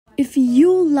If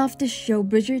you love the show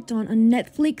Bridgerton on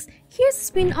Netflix, here's a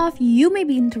spin-off you may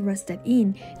be interested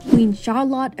in. Queen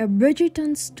Charlotte, a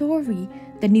Bridgerton story.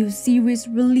 The new series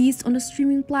released on the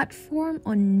streaming platform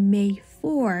on May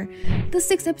 4. The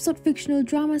 6-episode fictional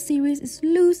drama series is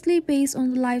loosely based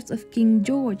on the lives of King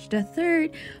George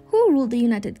III, who ruled the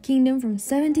United Kingdom from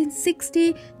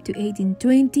 1760 to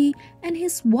 1820, and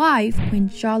his wife, Queen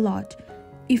Charlotte.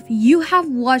 If you have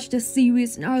watched the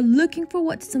series and are looking for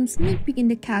what some sneak peek in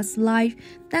the cast's life,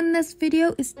 then this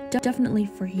video is definitely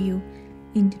for you.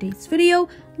 In today's video,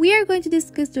 we are going to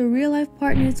discuss the real-life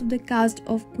partners of the cast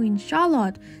of Queen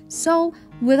Charlotte. So,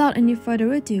 without any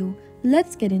further ado,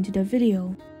 let's get into the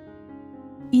video.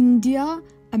 India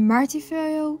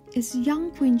Amarteifio is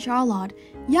young Queen Charlotte.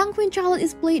 Young Queen Charlotte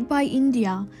is played by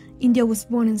India. India was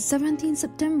born on 17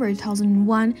 September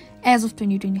 2001. As of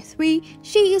 2023,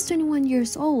 she is 21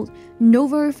 years old. No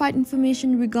verified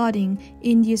information regarding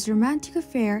India's romantic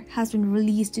affair has been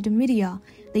released to the media.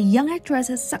 The young actress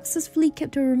has successfully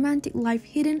kept her romantic life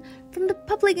hidden from the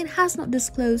public and has not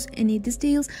disclosed any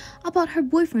details about her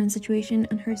boyfriend's situation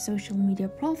on her social media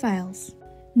profiles.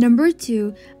 Number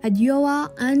 2,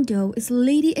 Adjoa Andoh is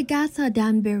Lady Agatha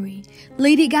Danbury.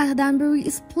 Lady Agatha Danbury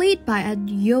is played by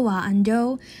Adjoa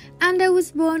Andoh. Andoh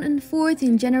was born on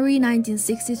 14 January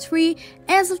 1963.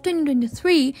 As of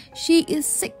 2023, she is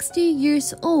 60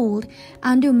 years old.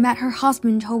 Andoh met her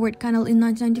husband Howard Cunnell in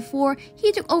 1994.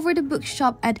 He took over the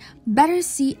bookshop at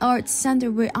Battersea Arts Centre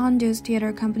where Andoh's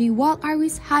theatre company Wild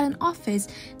Iris had an office.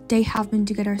 They have been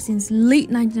together since late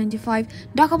 1995.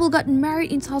 The couple got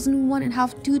married in 2001 and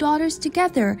have 2 daughters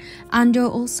together. Andoh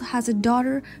also has a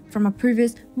daughter from a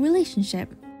previous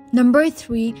relationship. Number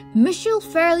 3, Michelle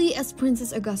Fairley as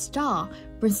Princess Augusta.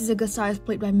 Princess Augusta is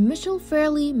played by Michelle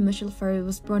Fairley. Michelle Fairley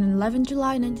was born on 11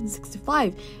 July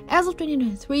 1965. As of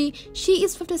 2023, she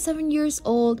is 57 years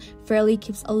old. Fairley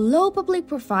keeps a low public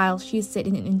profile. She said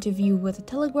in an interview with The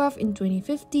Telegraph in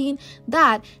 2015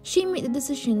 that she made the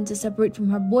decision to separate from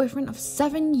her boyfriend of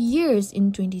 7 years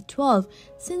in 2012.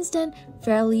 Since then,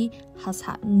 Fairley has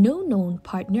had no known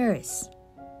partners.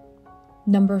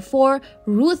 Number 4,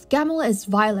 Ruth Gemmell as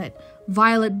Violet.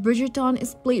 Violet Bridgerton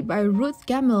is played by Ruth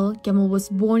Gemmell. Gemmell was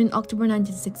born in October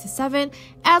 1967.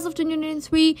 As of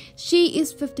 2023, she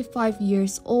is 55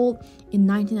 years old. In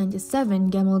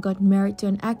 1997, Gemmell got married to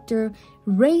an actor,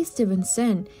 Ray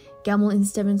Stevenson. Gemmell and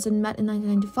Stevenson met in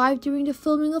 1995 during the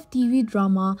filming of TV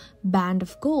drama Band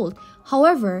of Gold.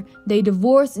 However, they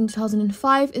divorced in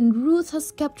 2005 and Ruth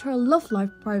has kept her love life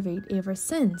private ever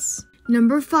since.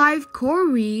 Number 5,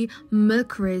 Corey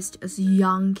Milchrist as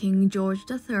young King George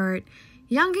III.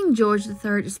 Young King George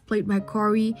III is played by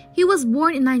Corey. He was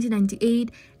born in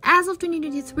 1998. As of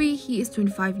 2023, he is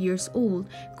 25 years old.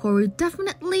 Corey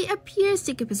definitely appears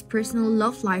to keep his personal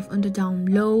love life on the down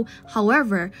low.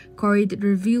 However, Corey did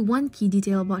reveal one key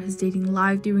detail about his dating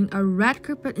life during a red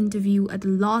carpet interview at the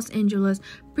Los Angeles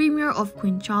premiere of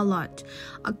Queen Charlotte,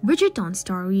 a Bridgerton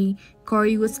story.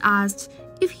 Corey was asked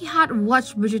if he had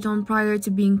watched Bridgerton prior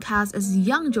to being cast as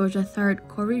young George III.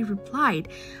 Corey replied,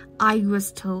 "I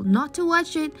was told not to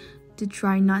watch it, to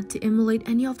try not to emulate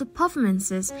any of the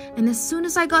performances, and as soon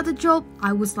as I got the job,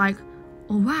 I was like,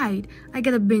 alright, I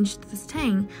gotta binge this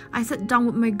thing. I sat down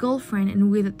with my girlfriend and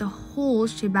we did the whole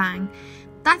shebang."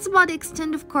 That's about the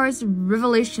extent of Corey's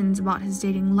revelations about his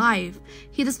dating life.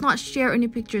 He does not share any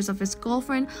pictures of his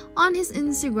girlfriend on his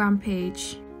Instagram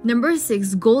page. Number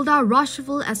 6, Golda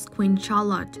Rosheuvel as Queen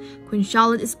Charlotte. Queen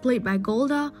Charlotte is played by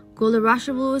Golda. Golda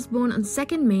Rosheuvel was born on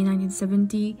 2nd May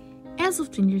 1970. As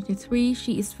of 2023,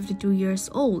 she is 52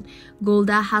 years old.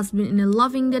 Golda has been in a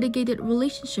loving, dedicated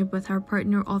relationship with her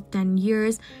partner of 10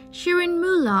 years, Shirin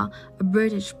Mulla, a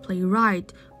British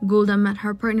playwright. Golda met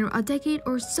her partner a decade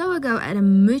or so ago at a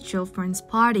mutual friend's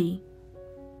party.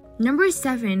 Number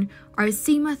 7,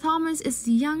 Arsima Thomas is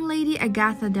young Lady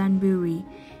Agatha Danbury.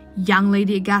 Young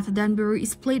Lady Agatha Danbury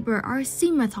is played by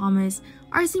Arsima Thomas.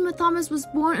 Arsima Thomas was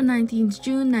born on 19th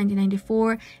June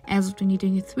 1994. As of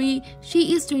 2023,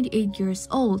 she is 28 years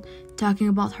old. Talking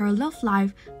about her love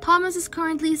life, Thomas is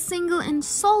currently single and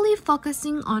solely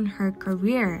focusing on her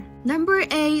career. Number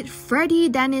 8, Freddie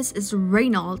Dennis is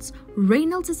Reynolds.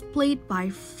 Reynolds is played by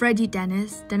Freddie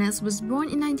Dennis. Dennis was born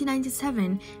in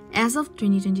 1997. As of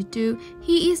 2022,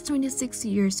 he is 26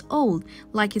 years old.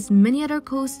 Like his many other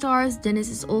co-stars, Dennis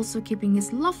is also keeping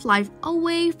his love life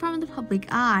away from the public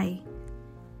eye.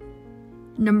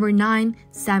 Number 9,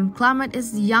 Sam Clammett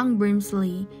is young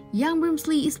Brimsley. Young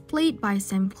Brimsley is played by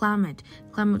Sam Clammett.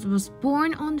 Clammett was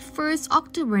born on 1st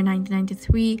October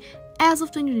 1993. As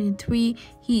of 2023,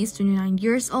 he is 29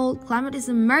 years old. Clammett is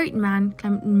a married man.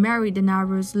 Clammett married the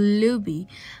Narrows Luby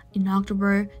in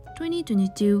October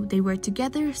 2022. They were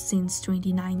together since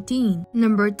 2019.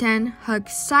 Number 10. Hugh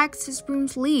Sachs is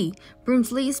Broomsley.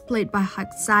 Broomsley is played by Hugh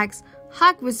Sachs.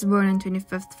 Hugh was born on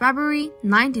 25th February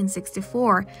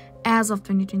 1964. As of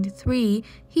 2023,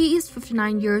 he is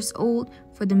 59 years old.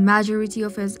 For the majority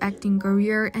of his acting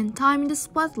career and time in the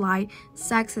spotlight,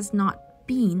 Sachs has not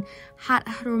had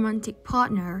a romantic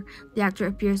partner. The actor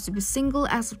appears to be single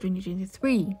as of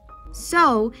 2023.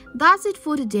 So, that's it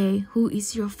for today. Who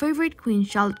is your favorite Queen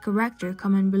Charlotte character?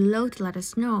 Comment below to let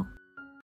us know.